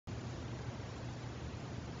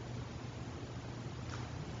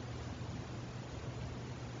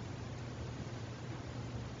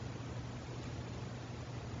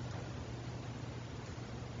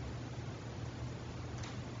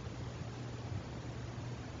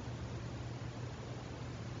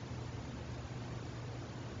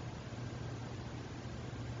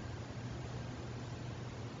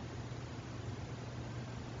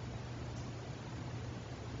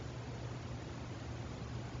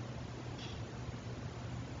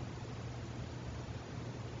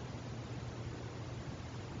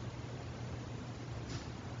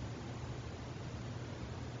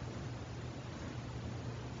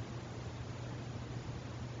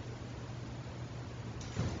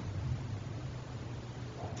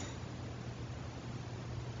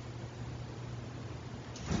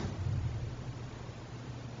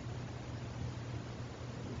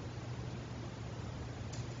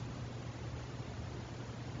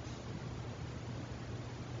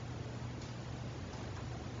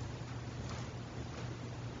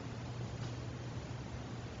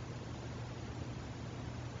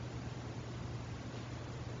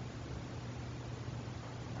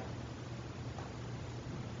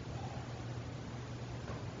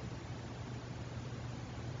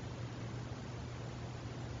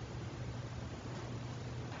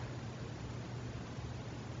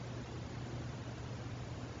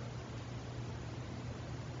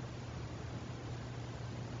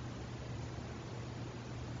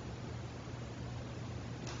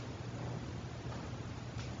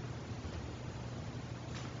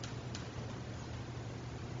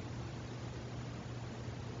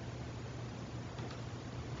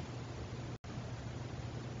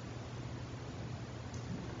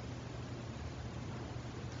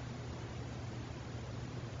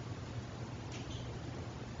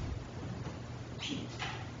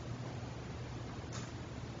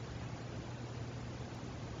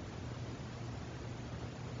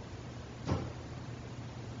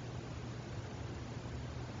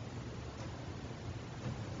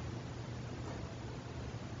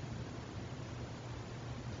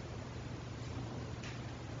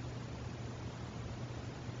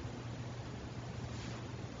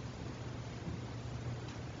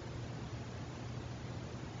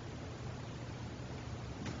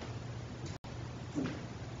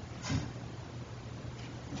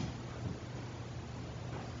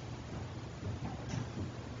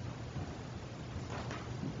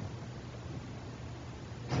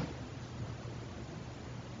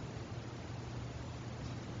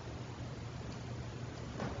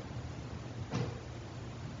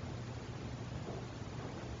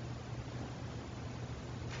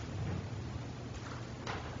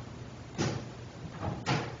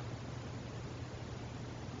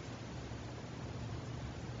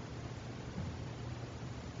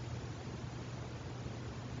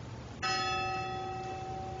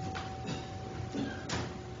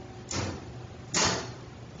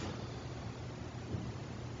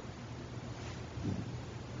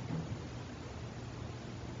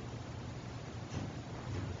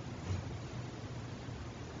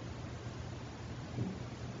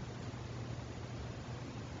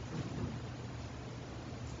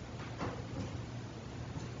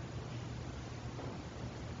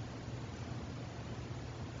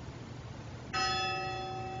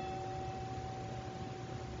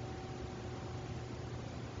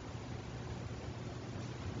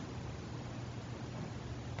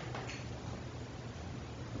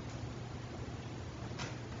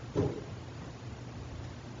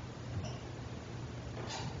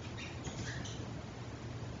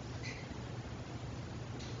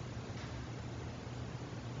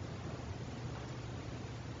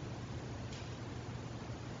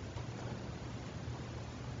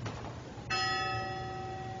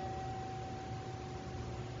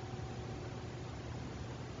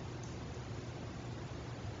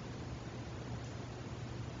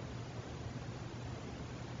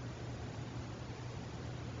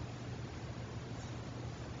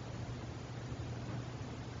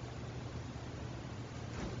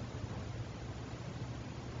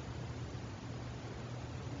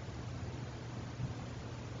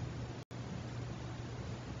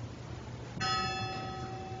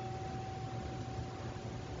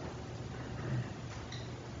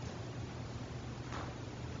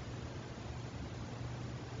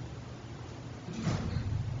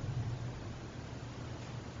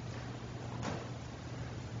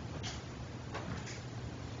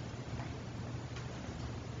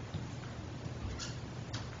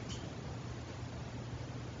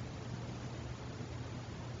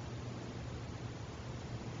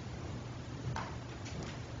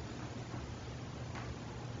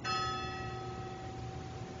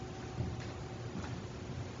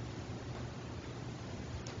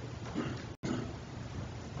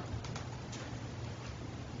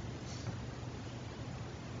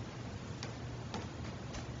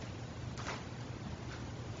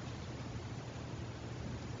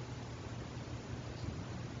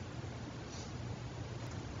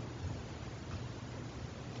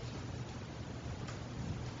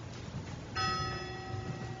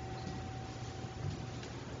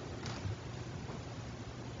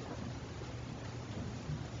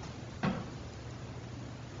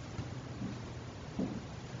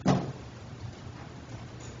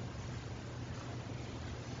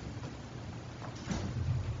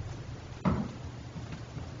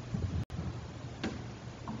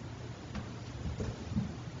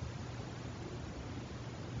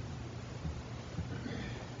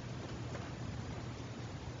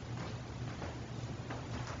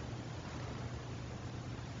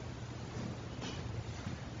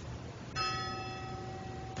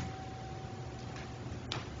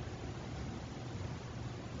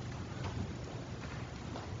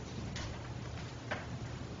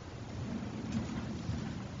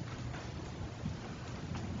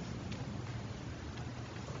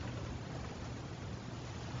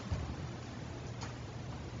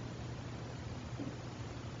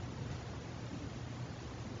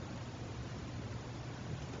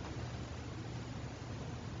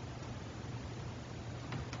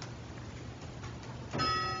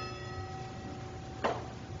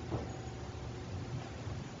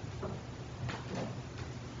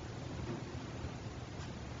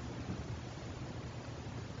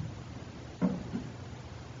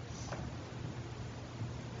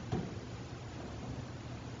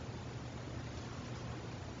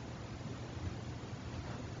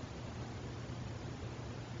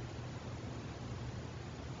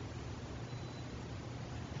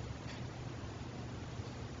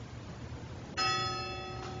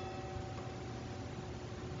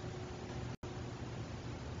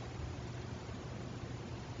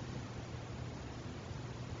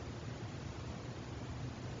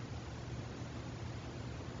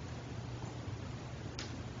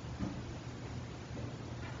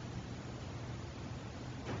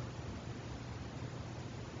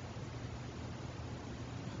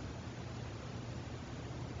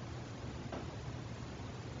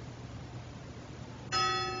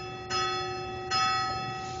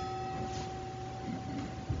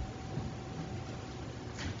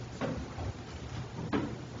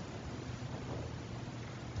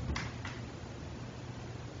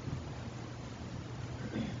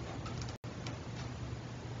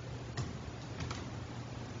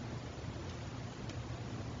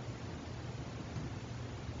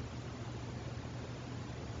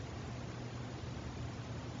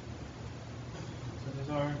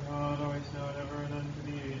God, always now and ever and unto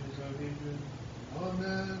the ages of ages.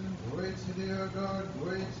 Amen. Glory to thee, O God,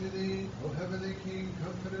 glory to thee, O heavenly King,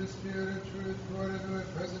 comforter, spirit of truth, Lord everywhere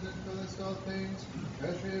present and fillest all things,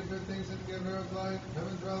 treasury of good things and giver of life, come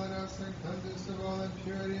and dwell in us and cleanse us of all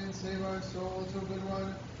impurity and save our souls, O good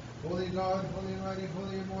one. Holy God, holy mighty,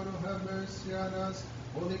 holy immortal, have mercy on us.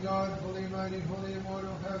 Holy God, holy mighty, holy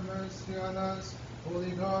immortal, have mercy on us.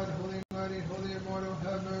 Holy God, holy mighty, holy immortal,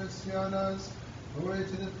 have mercy on us. Glory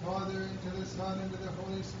to the Father, and to the Son, and to the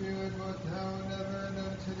Holy Spirit, both now and ever, and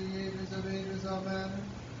unto the ages of ages.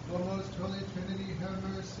 Amen. O most holy Trinity, have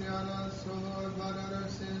mercy on us. O Lord, blot out our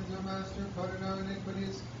sins. O Master, pardon our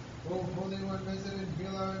iniquities. O Holy One, visit and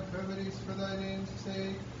heal our infirmities for thy name's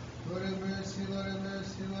sake. Lord have mercy, Lord have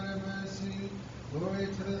mercy, Lord have mercy. Glory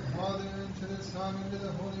to the Father, and to the Son, and to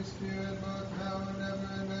the Holy Spirit, both now and ever,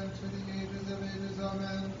 and unto the ages of ages.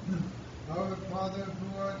 Amen. Our Father,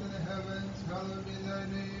 who art in the heavens, hallowed be thy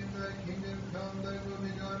name. Thy kingdom come, thy will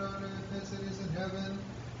be done on earth as it is in heaven.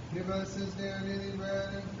 Give us this day our daily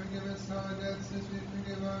bread, and forgive us our debts as we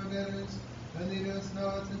forgive our debtors. And lead us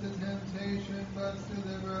not into temptation, but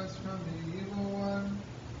deliver us from the evil one.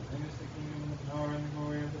 Thine is the kingdom, the power, and the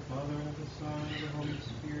glory of the Father, and of the Son, and of the Holy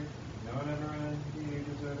Spirit, now and ever, and unto the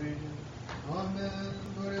ages of ages.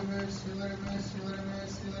 Amen. Lord have mercy, Lord have mercy, Lord have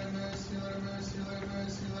mercy, Lord have mercy, Lord have mercy, Lord have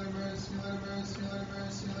mercy, Lord have mercy, Lord have mercy, Lord have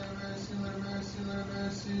mercy, Lord have mercy, Lord have mercy, Lord have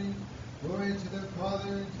mercy. Glory to the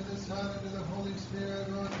Father, and to the Son, and to the Holy Spirit,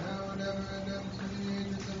 both now and ever, and unto the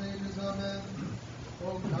ages of ages. Amen.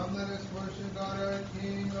 O come, let us worship God our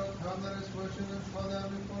King. O come, let us worship and fall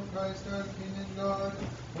down before Christ our King and God.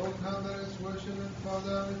 O come, let us worship and fall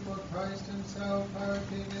down before Christ himself, our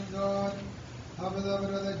King and God. How beloved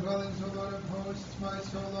are thy dwellings, O Lord of hosts! My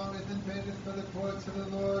soul longeth and fainteth for the courts of the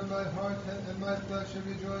Lord. My heart and my flesh have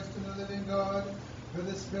rejoiced in the living God. For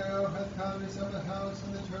the sparrow hath found herself a house,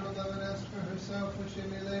 and the turtle dove a nest for herself, where she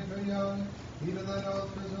may lay her young. Even thine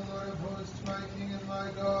altars, O Lord of hosts, my King and my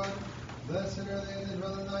God. Blessed are they that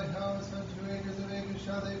dwell in thy house, unto ages of ages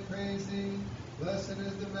shall they praise thee. Blessed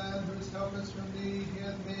is the man whose help is from thee. He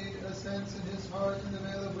hath made ascents in his heart, in the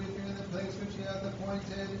vale of weeping, in the place which he hath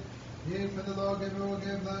appointed. Yea, for the lawgiver will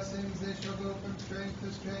give blessings, they shall go from strength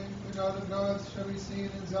to strength. The God of gods shall be seen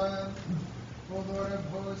in Zion. O Lord of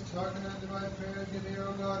hosts, hearken unto my prayer, give ear,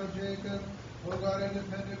 O God of Jacob. O God, I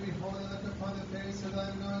depend, behold, and look upon the face of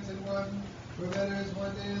thine anointed one. For better is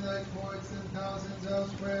one day in thy courts than thousands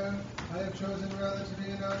elsewhere. I have chosen rather to be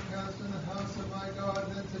an outcast in the house of my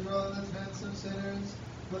God than to dwell in the tents of sinners.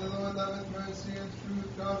 For the Lord loveth mercy and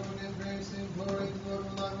truth. God will give grace and glory. The Lord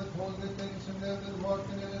will not withhold good things from them that walk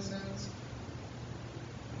in innocence.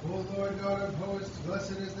 O Lord God of hosts,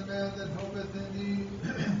 blessed is the man that hopeth in thee.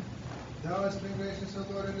 Thou hast been gracious, O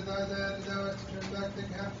Lord, unto thy land. Thou hast turned back the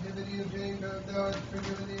captivity of Jacob. Thou hast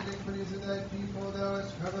forgiven the iniquities of thy people. Thou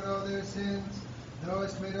hast covered all their sins. Thou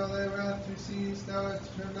hast made all thy wrath to cease. Thou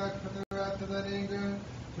hast turned back from the wrath of thine anger.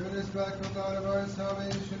 Turn us back, O God of our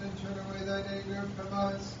salvation, and turn away thine anger from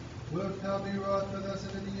us. Wilt thou be wroth with us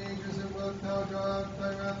into the ages, and wilt thou draw out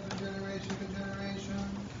thy wrath from generation to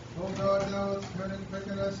generation? O God, thou wilt turn and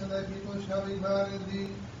quicken us, and thy people shall be glad in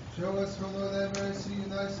thee. Show us, O Lord, thy mercy,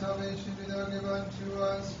 and thy salvation do thou give unto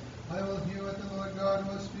us. I will hear what the Lord God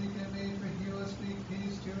will speak in me, for he will speak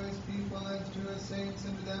peace to his people and to his saints,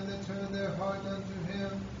 and to them that turn their heart unto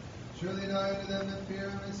him. Surely nigh unto them that fear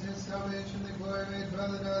him is his salvation, the glory may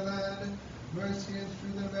dwell in our land. Mercy and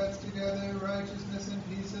truth are met together, righteousness and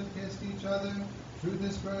peace have kissed each other. Truth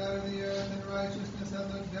is spread out of the earth, and righteousness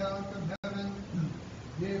hath looked down from heaven.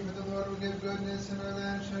 Yea, for the Lord will give goodness, and our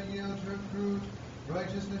land shall yield her fruit.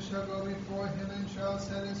 Righteousness shall go before him, and shall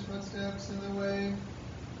set his footsteps in the way.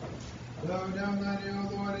 Bow down thine ear,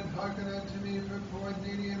 O Lord, and hearken unto me, for poor and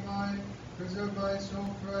needy am I. Preserve my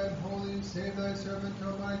soul, for I am holy. Save thy servant,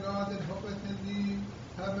 O my God, that hopeth in thee.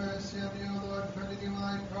 Have mercy on me, O Lord, for unto thee will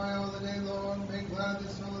I cry all the day long. Make glad the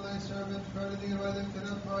soul of thy servant, for unto thee have I lifted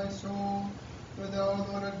up my soul. For thou,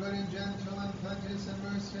 O Lord, art good and gentle, and plenteous in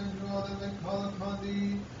mercy unto all them that call upon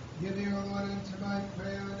thee. Give ear, O Lord, unto my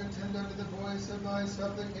prayer, and attend unto the voice of my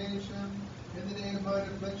supplication. In the day of mine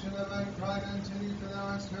affliction have I cried unto thee, for thou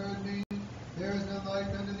hast heard me. There is none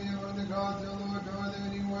like unto thee among the gods, O Lord, nor are there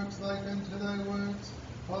any works like unto thy works.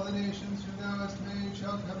 All the nations whom thou hast made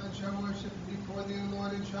shall come and shall worship before thee, O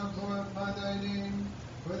Lord, and shall glorify thy name.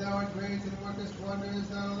 For thou art great and workest wonders,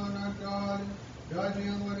 thou alone art God. Guide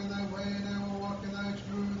me, O Lord, in thy way, and I will walk in thy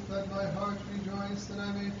truth. Let my heart rejoice, that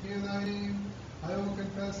I may fear thy name. I will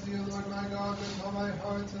confess thee, O Lord my God, with all my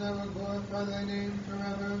heart, and I will glorify thy name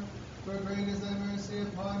forever. For great is thy mercy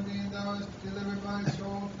upon me, and thou hast delivered my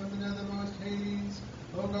soul from the nethermost Hades.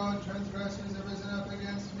 O God, transgressors have risen up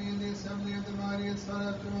against me.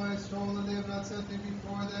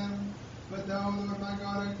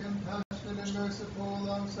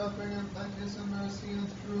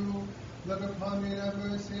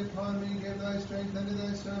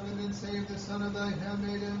 the son of thy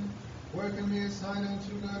handmaiden. Work in me a sign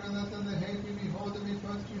unto good, and let them that hate me behold and be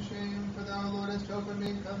put to shame. For thou, Lord, hast opened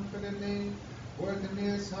me and comforted me. Work in me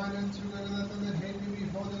a sign unto good, and let them that hate me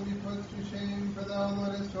behold and be put to shame. For thou,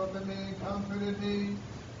 Lord, hast opened me and comforted me.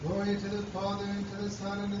 Glory to the Father, and to the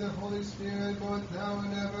Son, and to the Holy Spirit, both now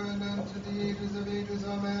and ever, and unto the ages of ages.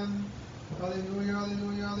 Amen. Hallelujah,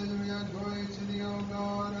 hallelujah, hallelujah. Glory to thee, O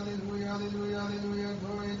God. Hallelujah, hallelujah, hallelujah.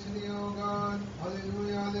 Glory to thee, O God.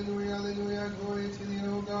 Hallelujah, hallelujah, hallelujah. Glory to thee,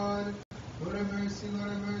 O God. Lord have mercy, Lord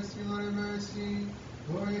have mercy, Lord have mercy.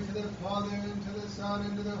 Glory to the Father, and to the Son,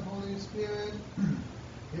 and to the Holy Spirit.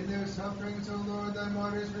 In their sufferings, O Lord, thy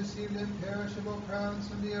martyrs received imperishable crowns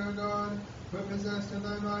from thee, O God. For possessed of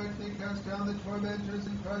thy might, they cast down the tormentors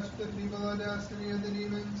and crushed the feeble audacity of the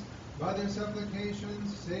demons. By their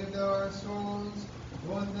supplications, save thou our souls,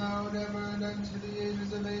 both now and ever, and unto the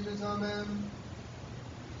ages of ages. Amen.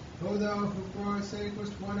 O thou who for our sake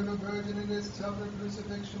wast born of a virgin, and didst suffer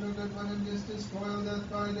crucifixion, O good one, and didst despoil death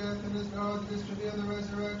by death, and as God didst reveal the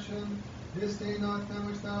resurrection, disdain not that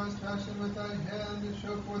which thou hast fashioned with thy hand, and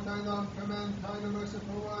show forth thy love for mankind, O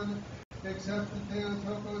merciful one. Accept the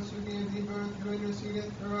Theotokos who gave thee birth, who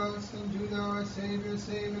interceded for us, and do thou, our Savior,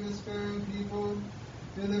 save a despairing people.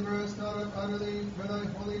 Deliver us not utterly for thy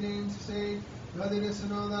holy name's sake, neither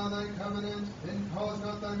disannul thou thy covenant, and cause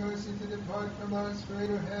not thy mercy to depart from us, for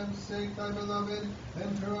Abraham's sake thy beloved,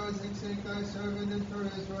 and for Isaac's sake thy servant, and for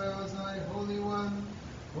Israel as thy Holy One.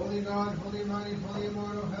 Holy God, holy mighty, holy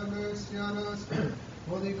immortal, have mercy on us.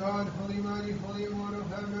 Holy God, holy mighty, holy immortal,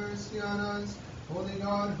 have mercy on us. Holy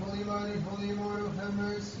God, holy mighty, holy immortal, have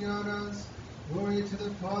mercy on us. Glory to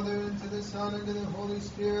the Father, and to the Son, and to the Holy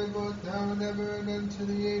Spirit, both now and ever, and unto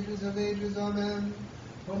the ages of ages. Amen.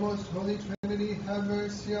 O most holy Trinity, have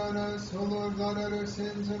mercy on us. O Lord, blot out our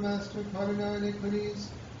sins. O Master, pardon our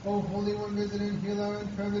iniquities. O Holy One, visit and heal our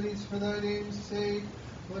infirmities for thy name's sake.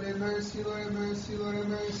 Lord have mercy, Lord have mercy, Lord have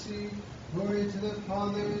mercy. Glory to the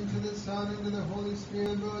Father, and to the Son, and to the Holy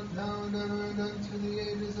Spirit, both now and ever, and unto the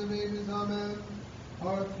ages of ages. Amen.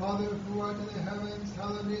 Our Father, who art in the heavens,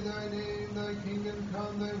 hallowed be thy name. Thy kingdom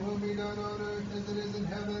come, thy will be done on earth as it is in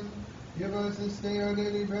heaven. Give us this day our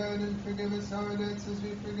daily bread, and forgive us our debts as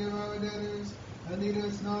we forgive our debtors. And lead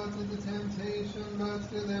us not into temptation, but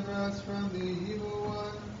deliver us from the evil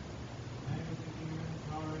one. And is the kingdom,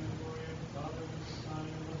 power, and glory of the Father, and of the Son,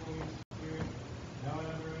 and of the Holy Spirit, now and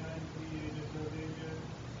ever, and unto the ages of ages.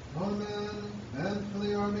 Amen.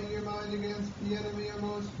 Manfully arming your mind against the enemy, O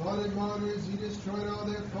most spotted martyrs, ye destroyed all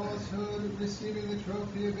their falsehood, receiving the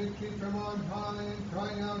trophy of victory from on high, and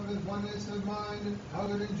crying out with oneness of mind, how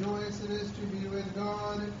good and joyous it is to be with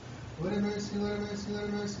God. Lord have mercy, Lord have mercy, Lord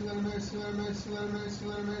have mercy, Lord have mercy, Lord have mercy, Lord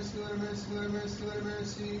have mercy, Lord have mercy, Lord have mercy, Lord have mercy, Lord have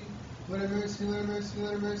mercy. Lord have mercy, Lord have mercy,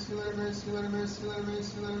 Lord have mercy, Lord have mercy, Lord have mercy, Lord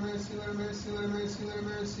have mercy, Lord have mercy, Lord have mercy, Lord have mercy, Lord have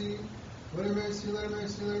mercy. Lord have mercy, Lord have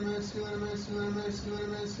mercy, Lord have mercy, Lord have mercy, Lord have mercy, Lord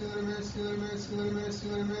have mercy, Lord have mercy, Lord have mercy, Lord have mercy,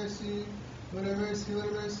 Lord have mercy. Lord have mercy, Lord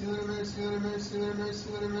have mercy, Lord have mercy, Lord have mercy,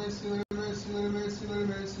 Lord have mercy, Lord have mercy, Lord have mercy, Lord have mercy, Lord have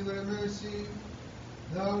mercy, Lord have mercy.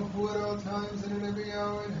 Thou who at all times and in every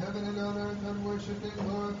hour in heaven and on earth art worshipped and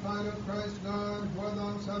glorified of Christ God, who art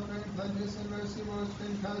long-suffering, plenteous in mercy, most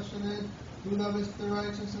compassionate, who lovest the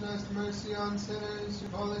righteous and hast mercy on sinners, who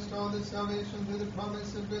callest all the salvation through the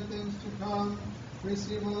promise of good things to come.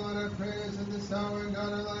 Receive, O Lord, our prayers at this hour, and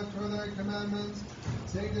guide our life toward thy commandments.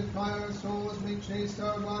 Sanctify our souls, make chaste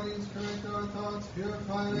our bodies, correct our thoughts,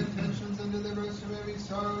 purify our intentions, and deliver us from every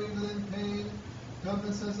sorrow, evil, and pain.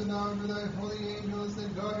 Compass us about with thy holy angels,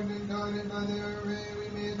 that guarded and guided by their array, we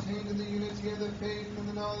may attain to the unity of the faith and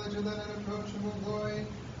the knowledge of that unapproachable glory.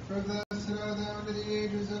 For blessed are thou unto the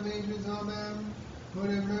ages of ages. Amen.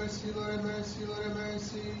 Lord have mercy, Lord have mercy, Lord have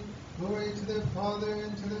mercy. Glory to the Father,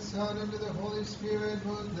 and to the Son, and to the Holy Spirit,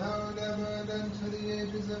 both now and ever, and unto the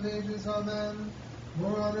ages of ages. Amen.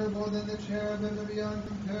 More honorable than the cherubim, and beyond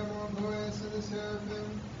compare, more glorious than the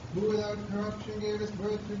seraphim, who without corruption gavest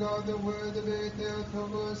birth to God the Word, the very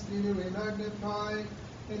Theotokos, thee do we magnify.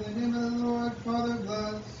 In the name of the Lord, Father,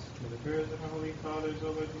 bless. For the prayers of our holy fathers,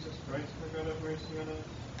 O Lord Jesus Christ, for God have mercy on us.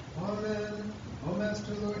 Amen. O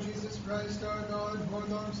Master, Lord Jesus Christ, our God, who art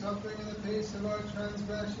long-suffering in the face of our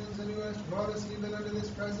transgressions, and who hast brought us even unto this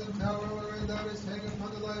present hour, wherein thou didst hang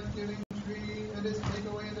upon the life-giving tree, and didst take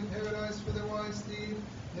away into paradise for the wise thief,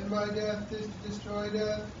 and by death didst destroy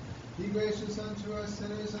death. Be gracious unto us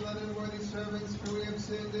sinners and unworthy servants, for we have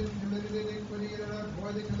sinned and committed iniquity, and are not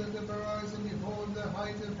worthy to lift up our eyes and behold the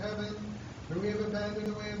height of heaven. For we have abandoned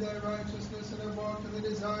the way of thy righteousness, and have walked in the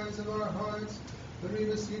desires of our hearts. But we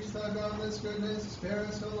beseech thy boundless goodness, spare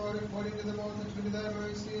us, O Lord, according to the multitude of thy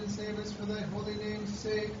mercy, and save us for thy holy name's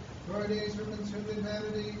sake. For our days were consumed in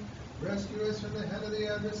vanity. Rescue us from the hand of the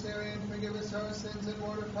adversary, and forgive us our sins, and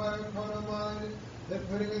mortify our carnal mind, that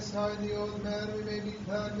putting aside the old man, we may be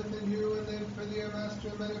clad with the new, and live for thee, our master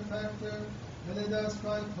and benefactor, and that thus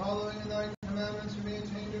by following in thy commandments we may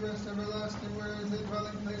attain to rest everlasting, where is the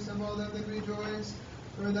dwelling place of all them that rejoice.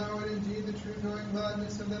 For thou art indeed the true joy and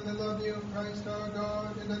gladness of them that love thee, O Christ our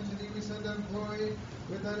God, and unto thee we send up glory,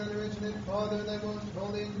 with thine unoriginate Father, thy most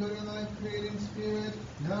holy and good and life-creating Spirit,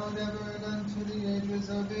 now and ever, and unto the ages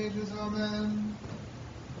of ages. Amen.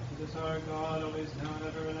 Jesus our God, always now and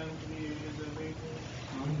ever, and unto the ages of ages.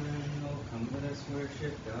 Amen. Oh, come let us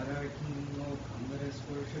worship God our King. Oh, come let us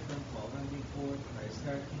worship and fall down before Christ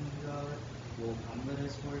our King God. Oh, come let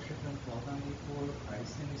us worship and fall down before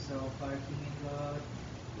Christ himself our King and God.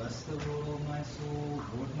 Bless the Lord, O my soul.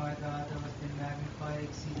 Lord my God, thou hast been magnified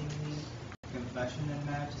exceedingly. Confession and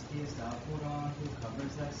majesty is thou put on, who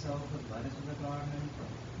covers thyself with light as with a garment,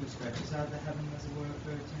 who stretches out the heaven as it were a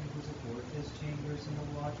curtain, who supporteth his chambers in the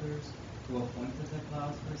waters, who appointeth the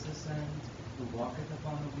clouds for his ascent, who walketh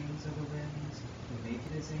upon the wings of the winds, who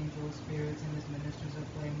maketh his angels spirits and his ministers a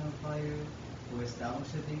flame of fire, who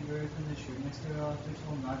establisheth the earth and the sureness thereof, which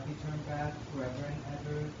will not be turned back forever and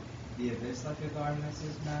ever. The abyss like a garment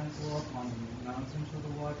is mantle, upon the mountains where the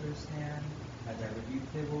waters stand. At thy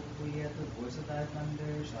rebuke they will flee, at the voice of thy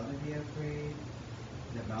thunder shall they be afraid.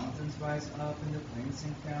 The mountains rise up, and the plains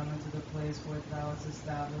sink down into the place where thou hast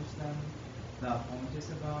established them. Thou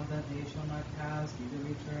appointest a bound that they shall not pass, neither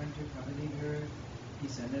return to cover the earth. He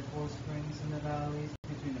sendeth forth springs in the valleys,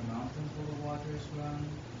 between the mountains where the waters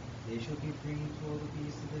run. They shall give green to all the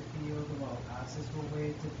beasts of the field, the wild asses will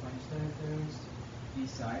wait to quench their thirst.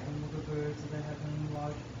 Beside him will the birds of the heaven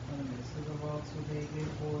watch, from the midst of the rocks will they give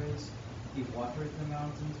voice. He watereth the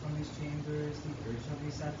mountains from his chambers, the earth shall be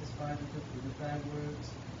satisfied with the fruit of thy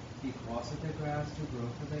works. He causeth the grass to grow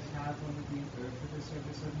for the cattle, and the green herb for the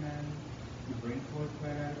service of men. To bring forth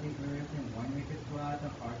bread out of the earth, and wine maketh glad the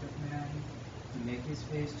heart of man. To make his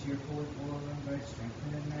face cheerful with oil, and bread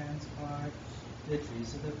strengthen in man's heart. The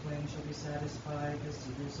trees of the plain shall be satisfied, the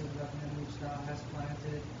cedars of Lebanon which thou hast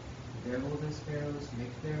planted. There will the sparrows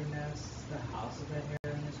make their nests, the house of the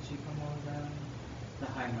heron is chief among them. The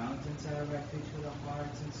high mountains are a refuge for the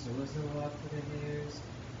hearts, and so is the rock for the hares.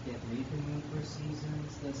 Yet made the moon for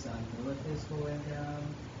seasons, the sun knoweth his going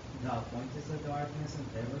down. Thou appointest the darkness, and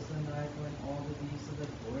there was the night, when all the beasts of the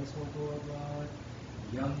forest will go abroad.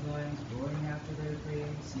 Young lions roaring after their prey,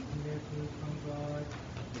 seeking their food from God.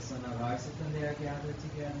 The sun ariseth, and they are gathered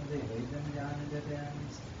together, they lay them down in the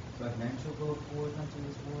dens. But man shall go forth unto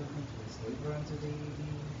his work, and to his labor unto the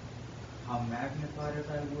evening. How magnified are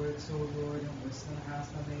thy works, O Lord, and wisdom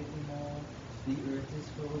hast thou made them all. The earth is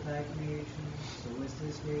filled with thy creation, so is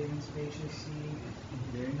this great and spacious sea.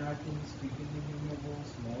 There are things creeping innumerable,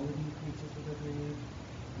 small living creatures of the grave.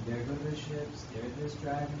 There go the ships, there this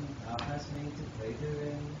dragon thou hast made to play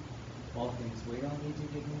therein. All things wait on thee to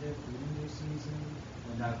give them their food in their season.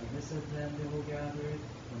 When thou givest of them, they will gather.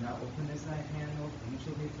 When thou openest thy hand, all things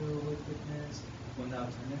shall be filled with goodness. When thou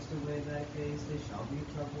turnest away thy face, they shall be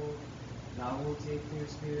troubled. Thou wilt take their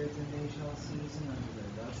spirits, and they shall cease, and unto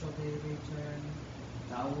their dust shall they return.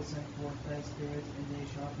 Thou wilt send forth thy spirits, and they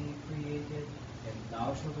shall be created, and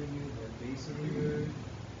thou shalt renew the face of the earth.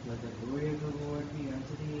 Let the glory of the Lord be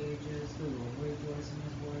unto the ages. The Lord will rejoice in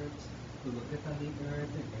his works. Who looketh on the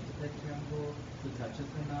earth, and maketh it tremble, who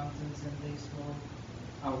toucheth the mountains, and they smoke.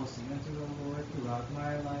 I will sing unto the Lord throughout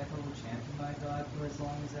my life. I will chant to my God for as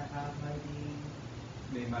long as I have my being.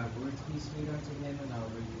 May my words be sweet unto him, and I will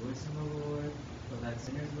rejoice in the Lord. For that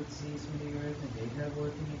sinners would cease from the earth, and they that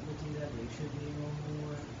work iniquity, that they should be no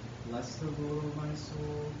more. Bless the Lord, O my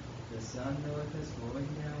soul. The sun knoweth his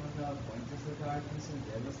going down, thou appointest the darkness, and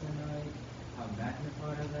there is the night. How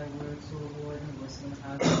magnified are thy works, O Lord, and wisdom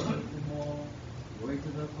hast thou made them all. Glory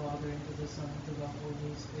to the Father, and to the Son, and to the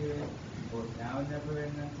Holy Spirit, both now and ever,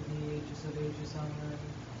 and unto the ages of ages. Amen.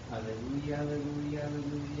 Alleluia, alleluia,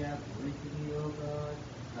 alleluia, glory to thee, O God.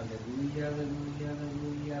 Alleluia, alleluia,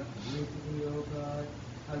 alleluia, glory to thee, O God.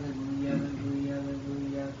 Alleluia, alleluia,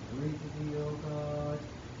 alleluia, glory to thee, O God.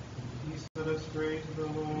 Peace, let us pray to the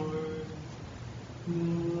Lord.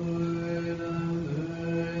 Lord, have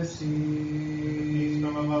mercy. Peace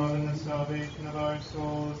from above and the salvation of our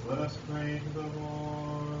souls, let us pray to the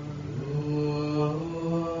Lord.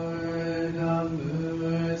 Lord, have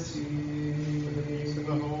mercy. For the peace of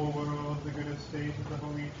the whole world, the good estate of the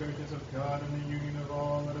holy churches of God, and the union of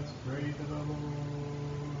all, let us pray to the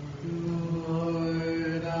Lord.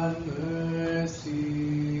 Lord, have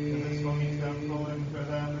mercy. For this holy temple, and for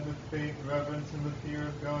them that with faith, reverence, and the fear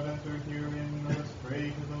of God enter herein, let us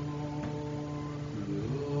pray to the Lord.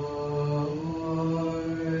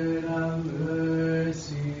 Lord,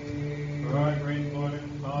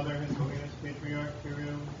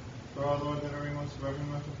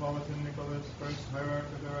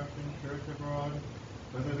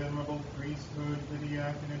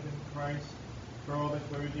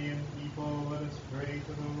 clergy and people, let us pray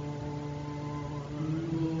to the Lord.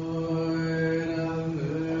 Lord, have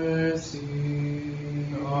mercy.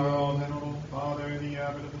 To our all venerable Father, the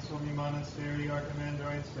abbot of the Somi Monastery, our commander,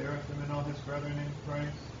 our seraphim, and all his brethren in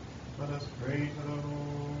Christ, let us pray to the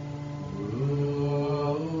Lord.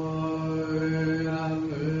 Lord, have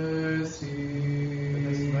mercy. To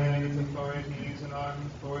this land, its authorities and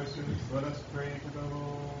armed forces, let us pray to the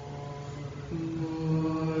Lord.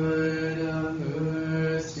 Lord, have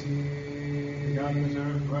mercy. The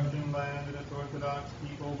God-preserved Russian land and its Orthodox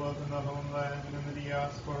people, both in the homeland and in the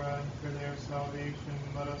diaspora, and for their salvation,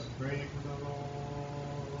 let us pray to the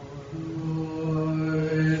Lord.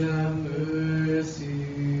 Lord, have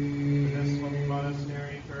mercy. For this holy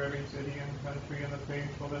monastery, for every city and country, and the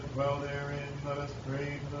faithful that dwell therein, let us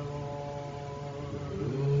pray to the Lord.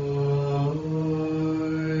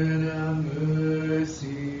 Lord, have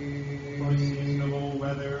mercy. For seasonable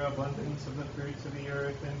weather, abundance of the fruits of the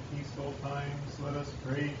earth, and peaceful times, let us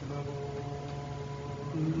pray to the Lord.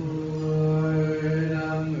 Lord,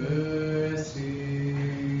 have mercy.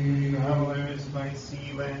 Travelers by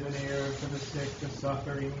sea, land, and air, for the sick, the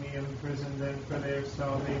suffering, the imprisoned, and for their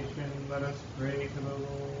salvation, let us pray to the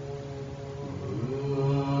Lord.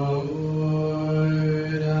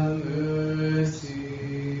 Lord, have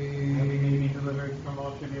mercy. That we may be delivered from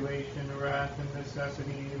all tribulation, wrath, and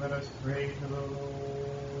necessity, let us pray to the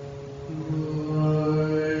Lord.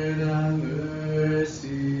 Lord, have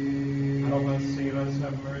mercy. Help us, save us,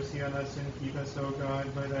 have mercy on us, and keep us, O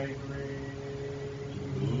God, by thy grace.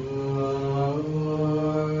 Lord,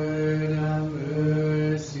 have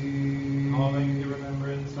mercy. Calling to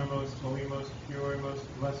remembrance our most holy, most pure, most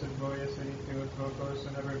blessed, glorious Lady Theotokos,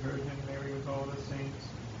 and ever Virgin Mary with all the saints,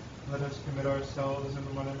 let us commit ourselves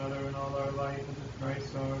and one another in all our life unto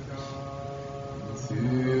Christ our God.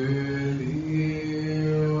 To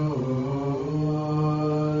thee, O Lord.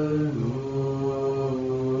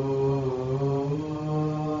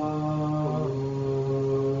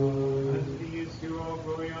 And to thee is due all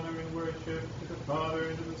glory, honor, and worship, to the Father,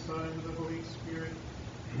 and to the Son, and to the Holy Spirit,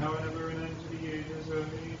 now and ever, and unto the ages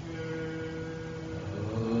of ages.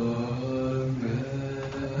 Amen.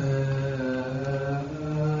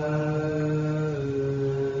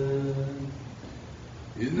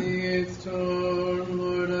 In the eighth storm,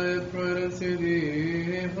 Lord, I have cried unto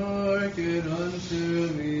thee. Hearken unto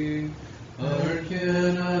me.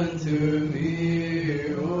 Hearken unto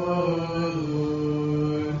me, O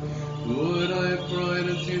Lord. Lord, I have cried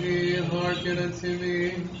unto thee. Hearken unto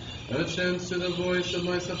me. Attend to the voice of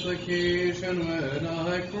my supplication when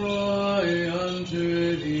I cry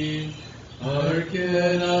unto thee.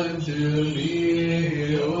 Hearken unto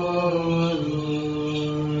me, O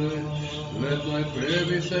Lord. Let my prayer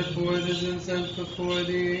be set forth as incense before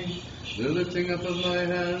thee, the lifting up of my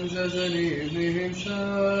hands as an evening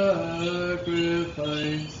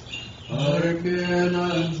sacrifice. Hearken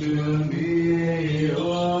unto me,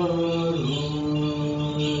 O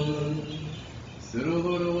Lord. Sit, O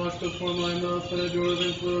Lord, a watch before my mouth, and a door of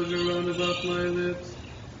enclosure round about my lips.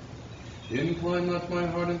 Incline not my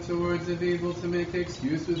heart into words of evil, to make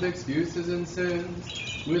excuse with excuses and sins,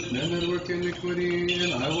 with men that work iniquity,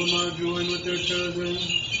 and I will not join with their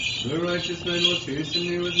chosen. The righteous man will chasten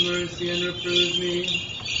me with mercy and reprove me.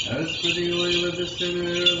 As for the oil of the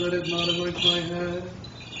sinner, let it not anoint my head.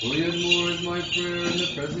 For yet more is my prayer in the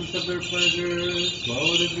presence of their pleasures,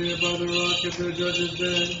 swallowed as they are by the rock if their judge is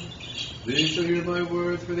dead. They shall hear my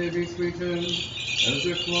words, for they be sweetened. As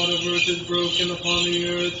the clod of earth is broken upon the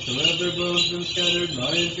earth, so have their bones been scattered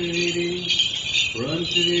nigh unto Hades. For unto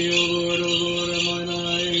thee, O Lord, are mine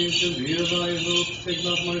eyes, and be of thy hope, take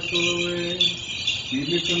not my soul away. Keep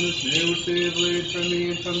me from the snare which they have laid for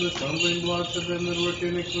me, and from the stumbling blocks of them that work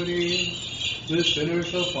iniquity. The sinner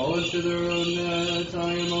shall fall into their own net.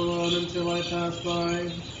 I am alone until I pass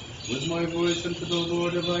by. With my voice unto the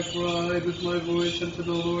Lord have I cried, with my voice unto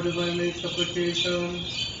the Lord have I made supplication.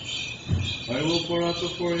 I will pour out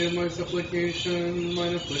before him my supplication,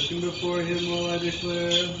 mine affliction before him will I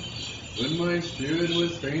declare. When my spirit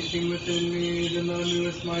was fainting within me, then thou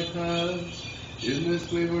knewest my paths. In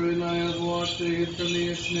this way wherein I have walked, they hid from me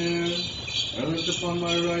a snare. I looked upon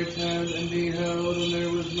my right hand, and beheld, and there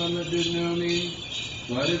was none that did know me.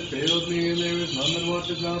 Glad it failed me, and there was none that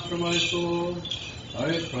watches out for my soul.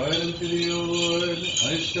 I cried unto thee, O Lord.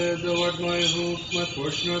 I said, Thou art my hope, my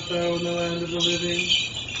portion art thou in the land of the living.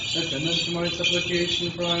 Attend unto my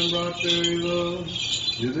supplication, for I am brought very low.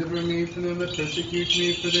 Deliver me from them that persecute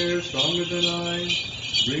me, for they are stronger than I.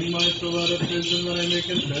 Bring my soul out of prison, that I may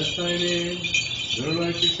confess thy name. The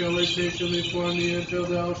righteous shall wait patiently for me, until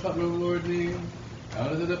thou shalt reward me.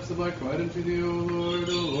 Out of the depths of my cry unto thee, O Lord,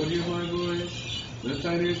 hear my voice. Let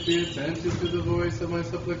thine ears be attentive to the voice of my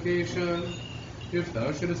supplication. If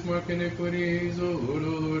thou shouldest mark iniquities, O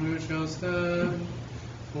Lord, who shall stand?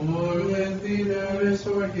 For with thee there is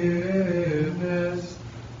forgiveness.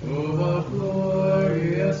 O what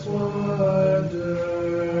glorious wonder,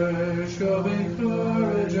 showing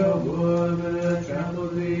courage, O woman, and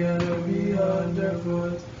trampled the enemy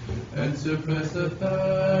underfoot, and suppressed the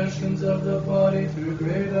passions of the body through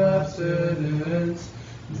great abstinence,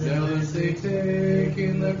 zealously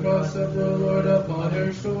taking the cross of the Lord upon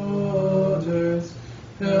her shoulders.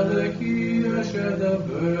 Pelagia shared the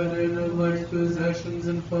burden of life's possessions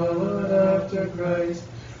and followed after Christ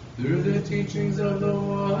through the teachings of the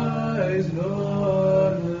wise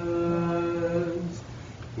nuns.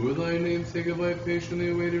 For thy name's sake have I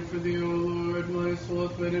patiently waited for thee, O Lord. My soul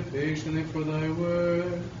hath waited patiently for thy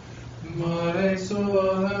word. My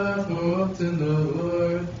soul hath hoped in the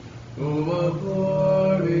Lord. O what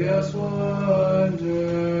glorious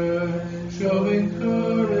wonder, showing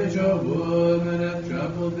courage, O woman, hath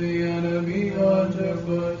trampled the enemy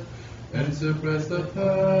underfoot, and suppressed the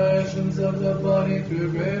passions of the body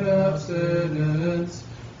through great abstinence,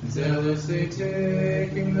 zealously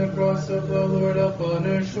taking the cross of the Lord upon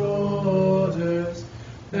her shoulders.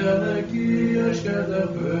 Pelagia shared the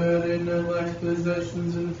burden of life's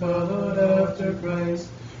possessions and followed after Christ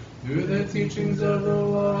through the teachings of the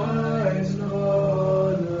wise nuns.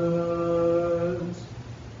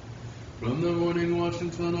 From the morning watch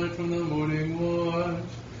until night, from the morning watch,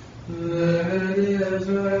 let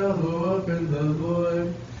Israel hope in the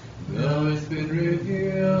Lord. Thou hast been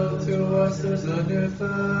revealed to us as a new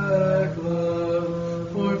Thecla,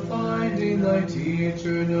 for finding thy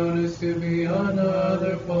teacher known as to be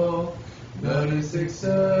another Paul. Thou didst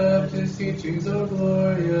accept his teachings, O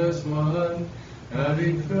glorious one,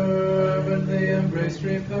 having fervently embraced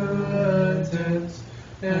repentance,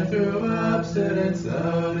 and through abstinence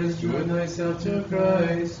thou didst join thyself to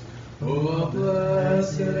Christ. O all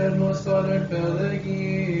blessed and most honored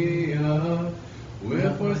Pelagia,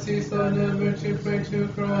 wherefore cease thou never to pray to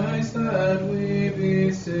Christ that we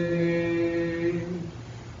be saved.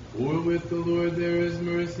 For with the Lord there is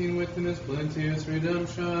mercy, and with him is plenteous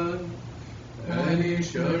redemption. And he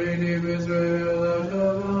shall redeem Israel out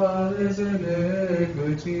of all his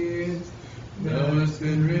iniquities. Thou hast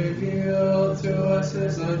been revealed to us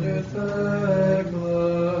as a new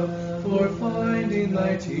Thecla, for finding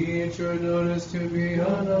thy teacher known as to be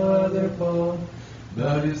another Paul.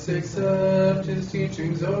 Thou didst accept his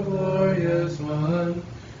teachings, O glorious one,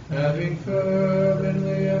 having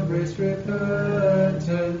fervently embraced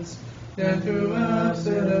repentance, and through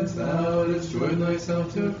abstinence thou didst join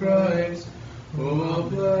thyself to Christ. O all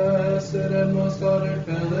blessed and most honored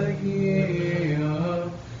Pelagia,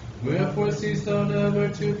 wherefore cease thou never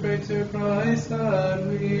to pray to Christ that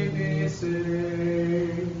we be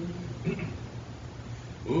saved.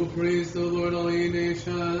 O praise the Lord, all ye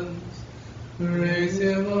nations. Praise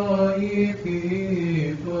him, all ye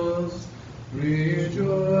peoples.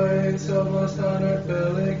 Rejoice, O most honored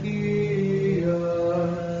Pelagia,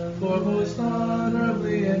 for most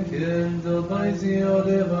honorably enkindled by zeal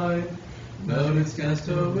divine, thou didst cast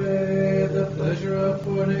away the pleasure of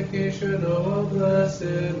fornication, O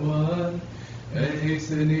blessed one, and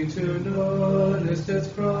hastening to knowledge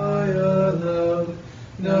didst cry aloud,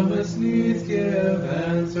 thou must needs give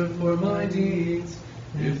answer for my deeds.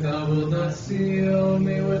 If thou wilt not seal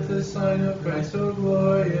me with the sign of Christ, O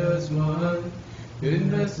glorious one,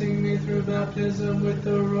 investing me through baptism with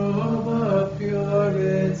the robe of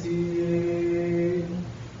purity.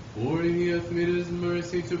 For he hath made his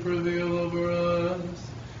mercy to prevail over us,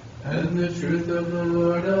 and the truth of the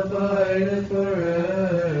Lord abideth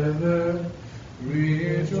forever.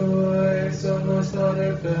 Rejoice, O most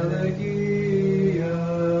honored Pelagia,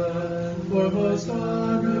 for most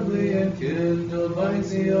honorably enkindled by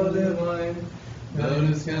zeal divine, thou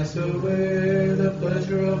didst cast away the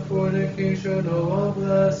pleasure of fornication, O all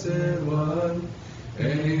blessed one,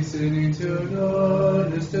 and hastening to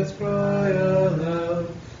knowledge didst cry aloud,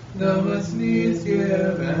 thou must needs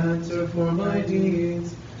give answer for my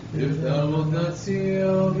deeds. If thou wilt not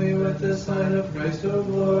seal me with the sign of Christ, O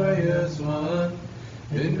glorious one,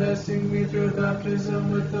 investing me through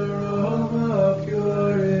baptism with the robe of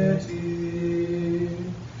purity.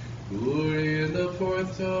 Glory in the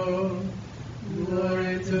fourth tone.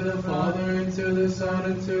 Glory to the Father, and to the Son,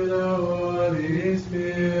 and to the Holy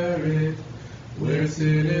Spirit. Where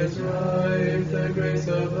sin is rife, the grace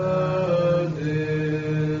aboundeth,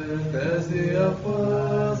 as the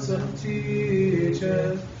apostle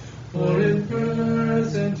teacheth. For in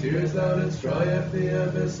prayers and tears thou didst dry up the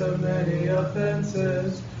abyss of many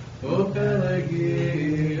offenses, O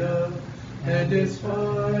Pelagia. and is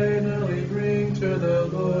finally bring to the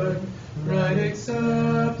Lord right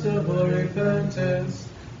acceptable repentance,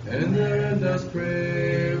 and therein does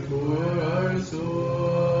pray for our souls.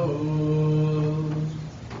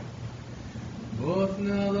 Both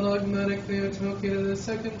now the dogmatic Theotokos in the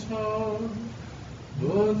second tone,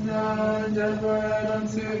 both now and ever and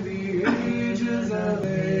unto the ages of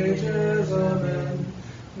ages, amen.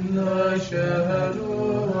 The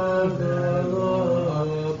shadow of the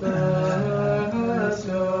law passed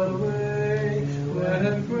away,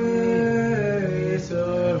 when grace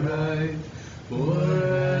arrived. For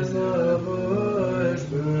as the bush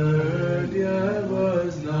burned yet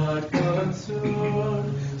was not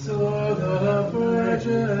consumed, so the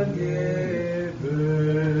Virgin gave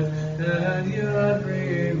birth, and yet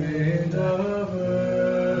remained a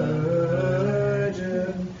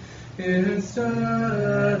virgin.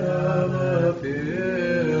 Instead of a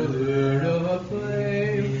pillar of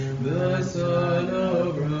flame, the Son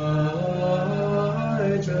of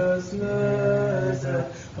righteousness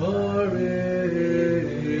hath arisen.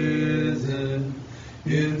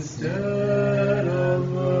 Instead of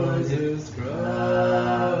Moses Christ,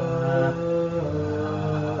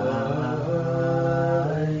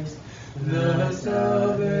 the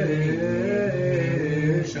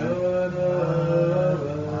salvation of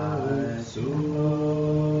our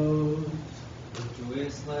souls. The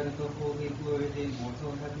joyous light of the holy glory, the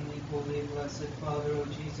immortal, heavenly, holy, blessed Father, O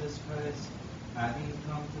Jesus Christ, having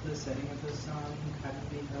come to the setting of the sun, having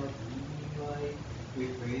beheld evening light, we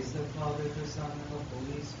praise the Father, the Son, and the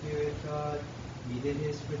Holy Spirit, God. He that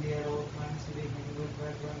is for thee at all times to be hymned with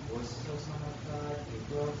reverent voices, O Son of God, be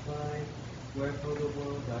glorified. Wherefore the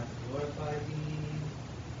world doth glorify thee.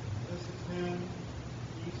 Blessed man,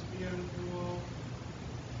 peace be unto all.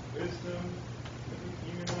 Wisdom, with the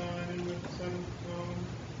human mind and with the seventh throne.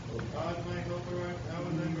 O God, my helper, art thou,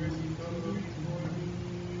 and thy mercy shall go before me.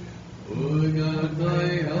 O God, my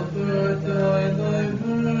helper art thou, and thy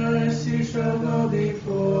mercy shall go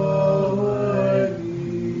before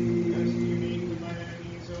thee. Rescue me from my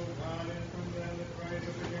enemies, O God, and from them that rise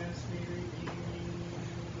up against me, redeem me.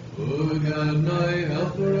 O God, my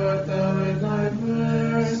helper art thou, and thy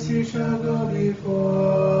mercy shall go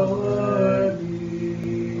before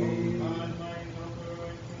thee. O God, my helper,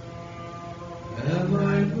 art thou. And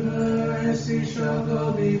thy mercy shall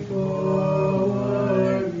go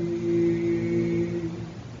before thee.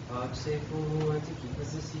 Vouchsafe, O Lord, to keep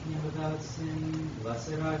us this evening without sin.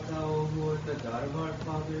 Blessed art thou, O Lord, the God of our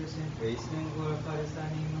fathers, and praised and glorified is thy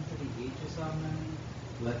name unto the ages. Amen.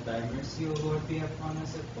 Let thy mercy, O Lord, be upon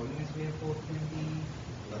us according as we have hoped in thee.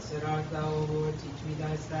 Blessed art thou, O Lord, teach me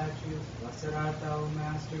thy statutes. Blessed art thou, O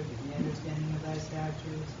Master, give me understanding of thy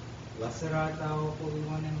statutes. Blessed art thou, O Holy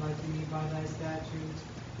One, enlighten me by thy statutes.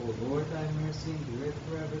 O Lord, thy mercy endureth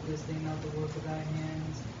forever. Disdain not the work of thy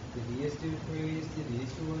hands. To thee is due praise, to thee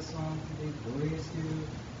is due a song, to thee glory is due,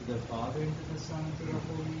 to the Father, and to the Son, and to the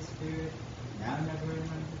Holy Spirit, now and ever, and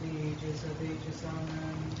unto the ages of ages.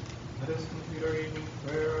 Amen. Let us complete our evening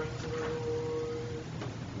prayer unto the Lord.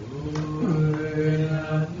 Lord,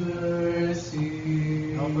 have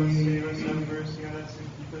mercy. Help us, save us, have mercy on us, and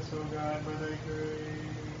keep us, O God, by thy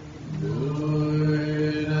grace.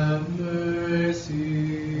 Lord, have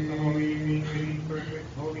mercy. The holy evening, ready,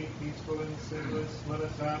 perfect, holy, peaceful, and sinless, let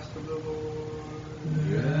us ask of the Lord.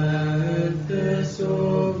 Grant this,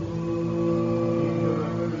 O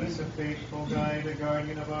Lord. Peace, a faithful guide, a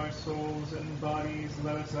guardian of our souls and bodies,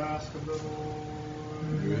 let us ask of the Lord.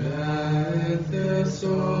 Grant this,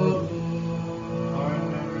 O Lord.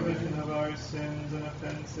 Pardon and remission of our sins and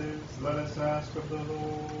offenses, let us ask of the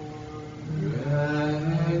Lord.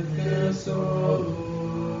 Grant this, O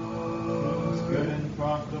Most good Lord. and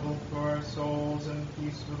profitable for our souls and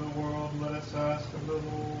peace for the world, let us ask of the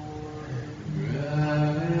Lord.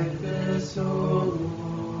 Grant this, O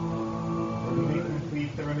That we may Lord.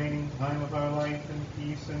 complete the remaining time of our life in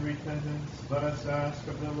peace and repentance, let us ask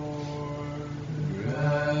of the Lord.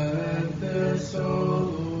 Grant this, O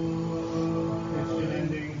Christian Lord.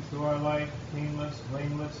 ending to our life, painless,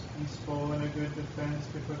 blameless, peaceful, and a good defense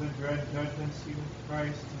before the dread judgment seat of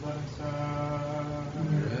Christ, let us ask.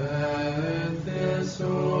 Grant this, O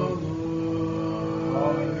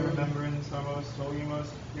All in the Lord. remembrance, our most holy,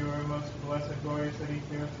 most pure, most blessed, glorious Lady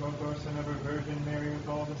Theotokos, and ever Virgin Mary with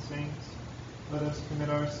all the saints, let us commit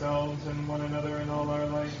ourselves and one another in all our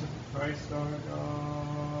life to Christ our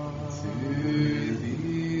God. To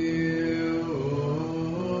thee, O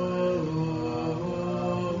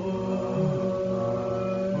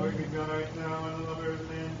Lord. Lord, good God, art thou, and the lover of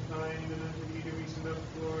mankind, and unto thee do we send up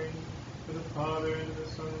glory, to the Father, and to the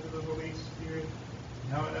Son, and to the Holy Spirit,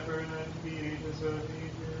 now and ever, and unto the ages of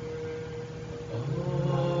ages.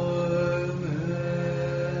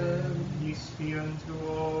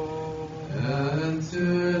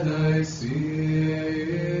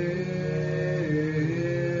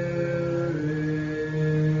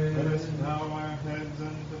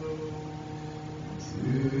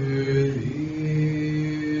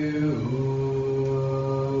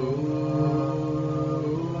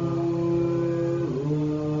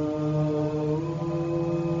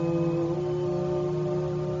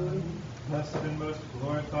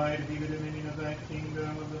 to be the dominion of thy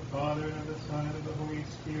kingdom, of the Father, and of the Son, and of the Holy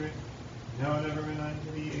Spirit, now and ever, and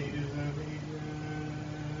unto the ages of ages.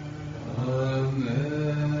 Amen.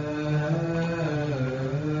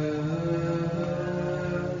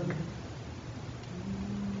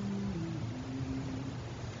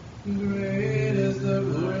 Great is the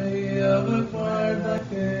glory you have acquired by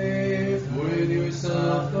faith, for in your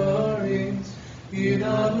sufferings you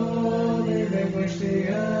not only vanquish the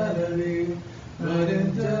enemy, but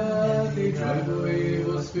in death you drive away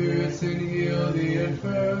evil spirits and heal the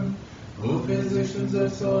infirm. O physicians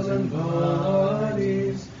of souls and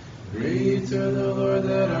bodies, pray to the Lord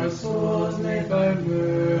that our souls may find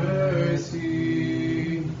mercy.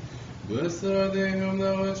 Blessed are they whom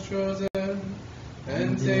thou hast chosen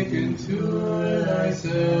and taken to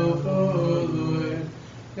thyself, O Lord.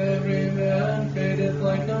 Every man fadeth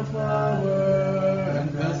like a flower,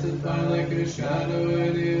 and passeth by like a shadow,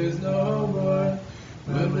 and is no more.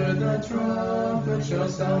 But when the trumpet shall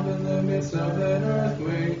sound in the midst of an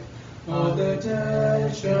earthquake, all the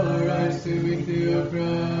dead shall arise to meet thee, O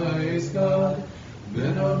Christ God.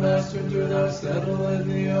 Then, O Master, do thou settle in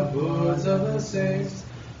the abodes of the saints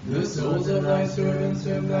the souls of thy servants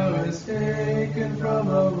whom thou hast taken from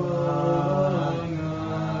among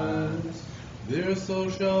us. Their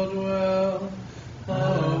souls shall dwell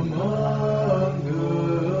among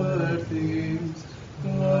good things.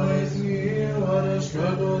 Woe is me, what a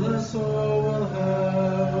struggle the soul will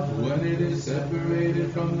have when it is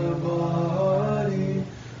separated from the body.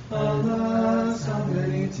 Alas, how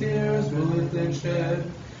many tears will it then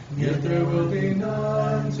shed? Yet there will be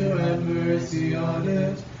none to have mercy on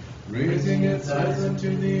it. Raising its eyes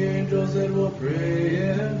unto the angels, it will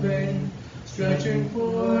pray in vain. Stretching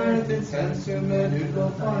forth its hands to men, it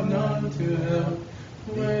will find none to help.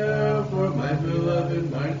 Wherefore, my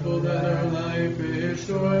beloved, mindful that our life is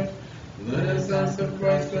short, let us ask of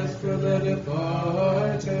Christ rest for the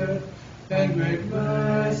departed, and great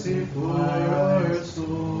mercy for our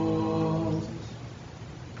souls.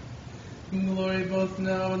 Glory both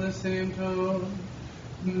now and the same tone.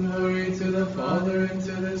 Glory to the Father, and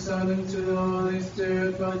to the Son, and to the Holy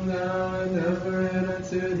Spirit, both now and ever, and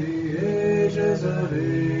unto the ages of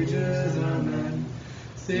ages. Amen.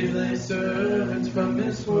 Save thy servants from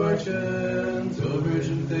misfortunes, O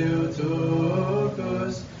Virgin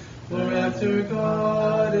Theotokos, for after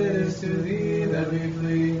God it is to thee that we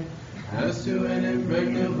flee, as to an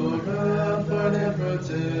impregnable rampart and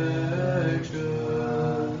protection.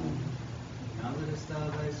 Now lettest thou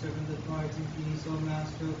thy servant depart in peace, O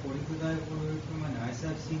Master, according to thy word. For mine eyes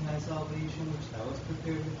have seen thy salvation, which thou hast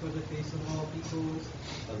prepared before the face of all peoples,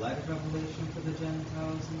 a light of revelation for the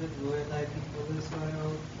Gentiles, and the glory of thy people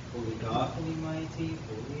Israel. Holy God, holy mighty,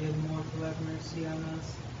 holy and immortal, have mercy on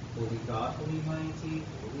us. Holy God, holy mighty,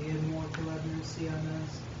 holy and immortal, have mercy on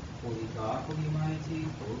us. Holy God, holy mighty,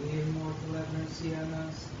 holy and immortal, have mercy on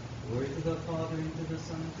us. Glory to the Father, and to the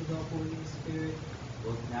Son, and to the Holy Spirit,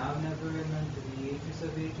 both now and ever, and unto the ages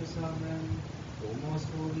of ages. Amen. O most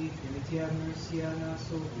holy Trinity, have mercy on us.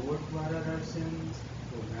 O Lord, blot out our sins.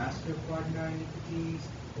 O Master, pardon our iniquities.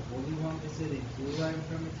 O Holy One, visit and heal our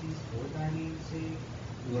infirmities for thy name's sake.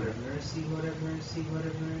 Lord have mercy, Lord have mercy, Lord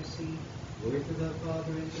have mercy. Glory to the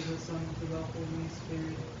Father, and to the Son, and to the Holy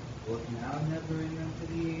Spirit, both now and ever, and unto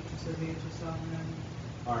the ages of ages. Amen.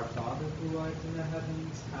 Our Father, who art in the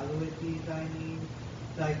heavens, hallowed be thy name.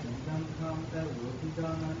 Thy kingdom come, thy will be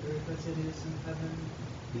done on earth as it is in heaven.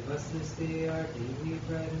 Give us this day our daily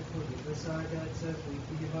bread, and forgive us our debts as we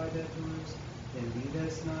forgive our debtors. And lead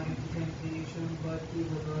us not into temptation, but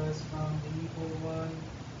deliver us from the evil one.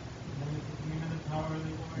 And with the kingdom and power and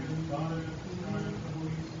the glory of the Father, and of the Son, and of the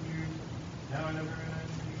Holy Spirit, now and ever, and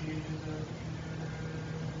unto the ages of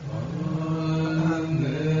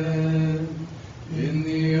Amen. In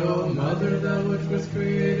thee, O Mother, that which was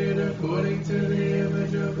created according to the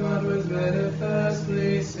image of God, was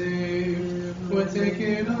manifestly saved. For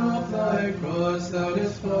taking up thy cross, thou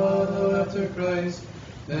didst follow after Christ,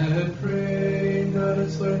 and praying, thou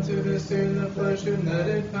didst learn to discern the flesh, and that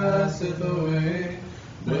it passeth away,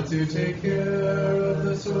 but to take care of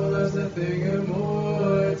the soul as the thing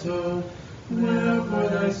immortal. Wherefore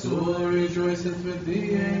thy soul rejoiceth with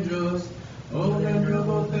the angels, O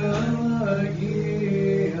venerable Pelagia.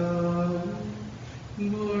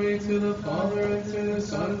 Glory to the Father, and to the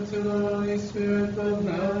Son, and to the Holy Spirit, both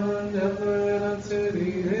now and ever, and unto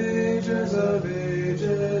the ages of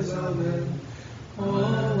ages. Amen.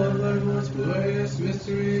 All of thy most glorious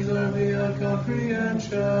mysteries are beyond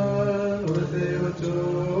comprehension, O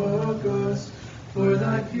Theotokos. For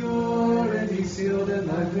thy purity sealed and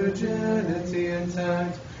thy virginity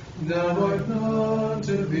intact, thou art known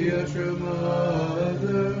to be a true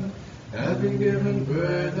mother. given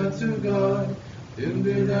birth unto God. Him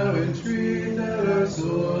do thou entreat that our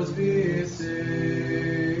souls be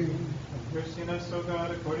saved. Have mercy on us, O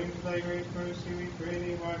God, according to thy great mercy, we pray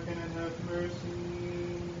thee, hearken and have mercy.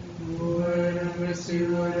 Lord have mercy,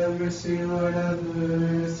 Lord have mercy, Lord have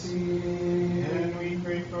mercy. And we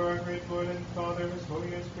pray for our great Lord and Father, His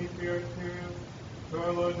Holiness Patriarch Kirill, for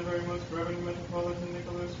our Lord the very most Reverend Metropolitan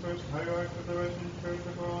Nicholas, first Hierarch of the Russian Church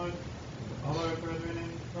abroad, and all our brethren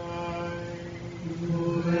in Christ.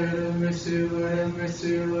 Lord have mercy, Lord have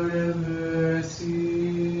mercy, Lord have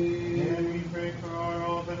mercy. And we pray for our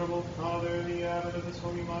all venerable Father, the abbot of this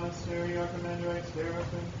holy monastery, Archimandrite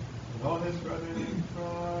Seraphim, and all his brethren in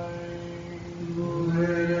Christ.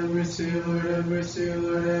 Lord have mercy, Lord have mercy,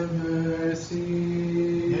 Lord have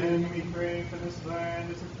mercy. And we pray for this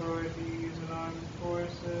land, its authorities, and armed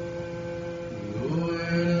forces. Lord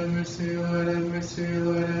have mercy, Lord have mercy,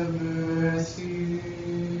 Lord have mercy.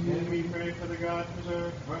 And we pray for the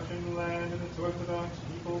God-preserved Russian land and its Orthodox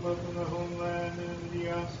people, both in the homeland and in the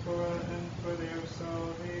diaspora, and for their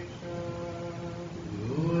salvation.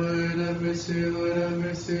 Lord have mercy, Lord have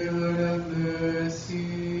mercy, Lord have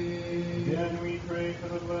mercy. Again, we pray for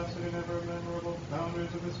the blessed and ever memorable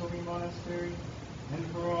founders of this holy monastery, and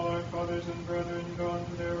for all our fathers and brethren gone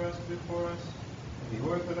to their rest before us, and the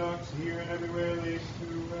Orthodox here and everywhere laid to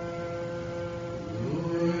rest.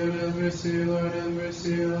 Lord have mercy, Lord have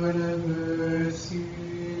mercy, Lord have mercy.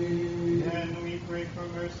 And we pray for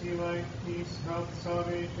mercy, life, peace, health,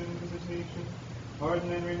 salvation, visitation,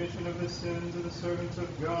 pardon and remission of the sins of the servants of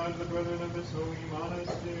God, the brethren of this holy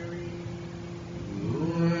monastery.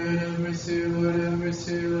 Lord have mercy, Lord have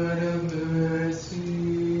mercy, Lord have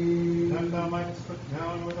mercy. That thou mightest look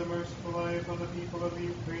down with a merciful eye upon the people of the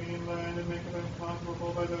Ukrainian land and make it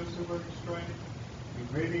unconquerable by those who were destroyed. We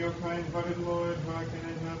pray thee, O kind-hearted Lord, hearken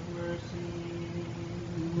and have mercy.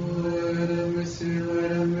 Lord have mercy,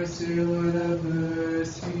 Lord have mercy, Lord have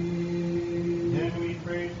mercy. And we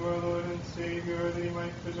pray to our Lord and Savior that he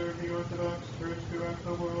might preserve the Orthodox Church throughout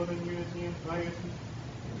the world in unity and piety,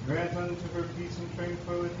 and grant unto her peace and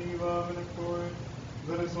tranquility, love and accord.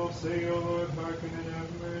 Let us all say, O Lord, hearken and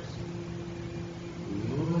have mercy.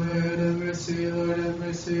 Lord have mercy, Lord have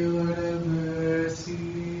mercy, Lord have mercy.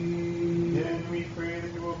 And we pray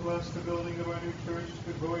that you will bless the building of our new church to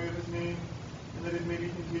the glory of his name, and that it may be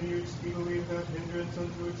continued speedily without hindrance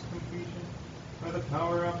unto its completion, by the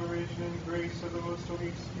power, operation, and grace of the most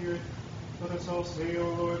Holy Spirit. Let us all say, O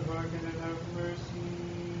Lord, hearken and have mercy.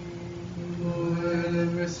 Lord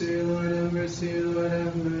have mercy, Lord have mercy, Lord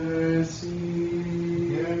have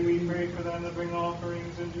mercy. And we pray for them that bring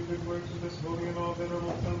offerings and do good works of this holy and all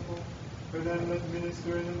venerable temple, for them that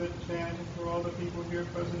minister and that chant, and for all the people here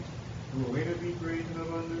present, who await of thee great and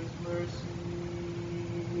abundant mercy.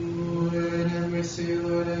 Lord have mercy,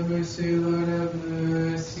 Lord have mercy, Lord have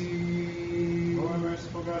mercy. O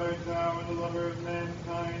merciful God, art thou, and the lover of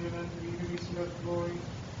mankind, and unto thee do we sing of glory,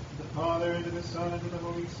 to the Father, and to the Son, and to the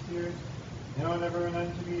Holy Spirit, now and ever, and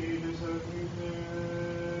unto the ages of ages.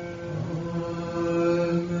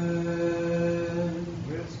 Amen.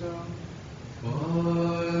 Wisdom,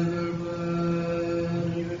 Father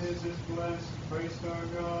bless. he that is blessed, Christ our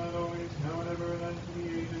God, always, now and ever, and unto the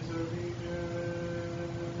ages of ages.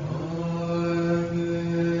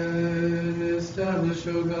 Amen. Establish,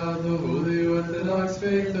 O God, the holy Orthodox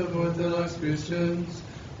faith of Orthodox Christians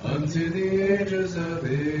unto the ages of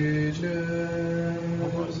ages. O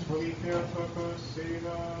most holy Theotokos, save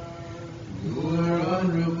us. You are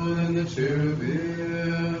honorable in the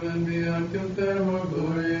cherubim, and beyond compare more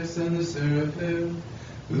glorious than the seraphim,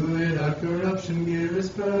 who without corruption gave his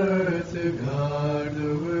birth to God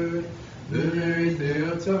the Word, the very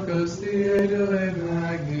Theotokos, the angel they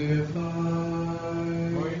magnify.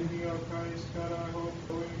 Glory to thee, O Christ, God our hope,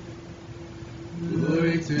 glory to thee.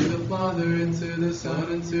 Glory to the Father, and to the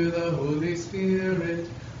Son, and to the Holy Spirit,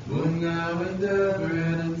 one now and ever,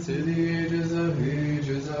 and unto the ages of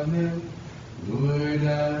ages. Amen. Lord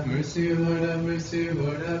have mercy, Lord have mercy,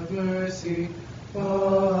 Lord have mercy.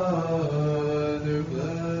 Father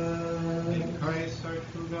bless. In Christ, our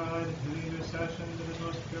true God, through the intercessions of his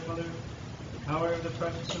most pure Mother, the power of the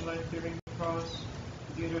precious and life-giving cross,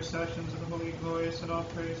 the intercessions of the holy, glorious, and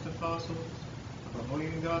all-praised apostles, of the holy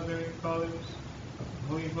and God-bearing fathers, of the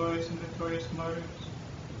holy, glorious, and victorious martyrs,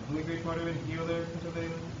 of the holy great martyr and healer,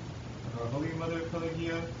 Penitent, of our holy mother,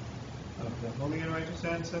 Pelagia, of the holy and righteous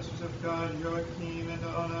ancestors of God, Joachim, and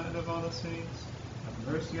Anna, and of all the saints, have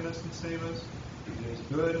mercy on us and save us. He is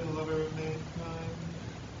good and the lover of mankind.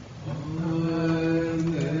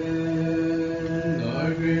 Amen.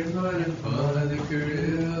 Our great Lord and Father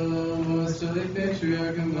Kirill, most holy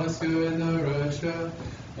Patriarch of Moscow and of Russia,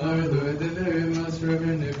 Our Lord, the very most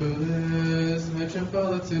Reverend Nicholas,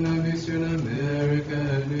 Metropolitan of Eastern America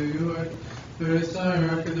and New York, First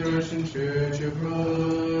Hierarch of the Russian Church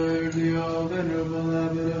abroad, the all venerable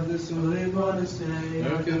abbot of this holy monastery,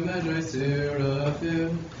 Archimandrite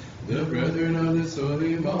Seraphim, the brethren of this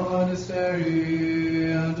holy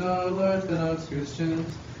monastery, and all Orthodox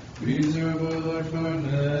Christians, preserve, O Lord, for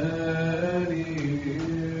many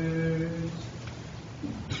years.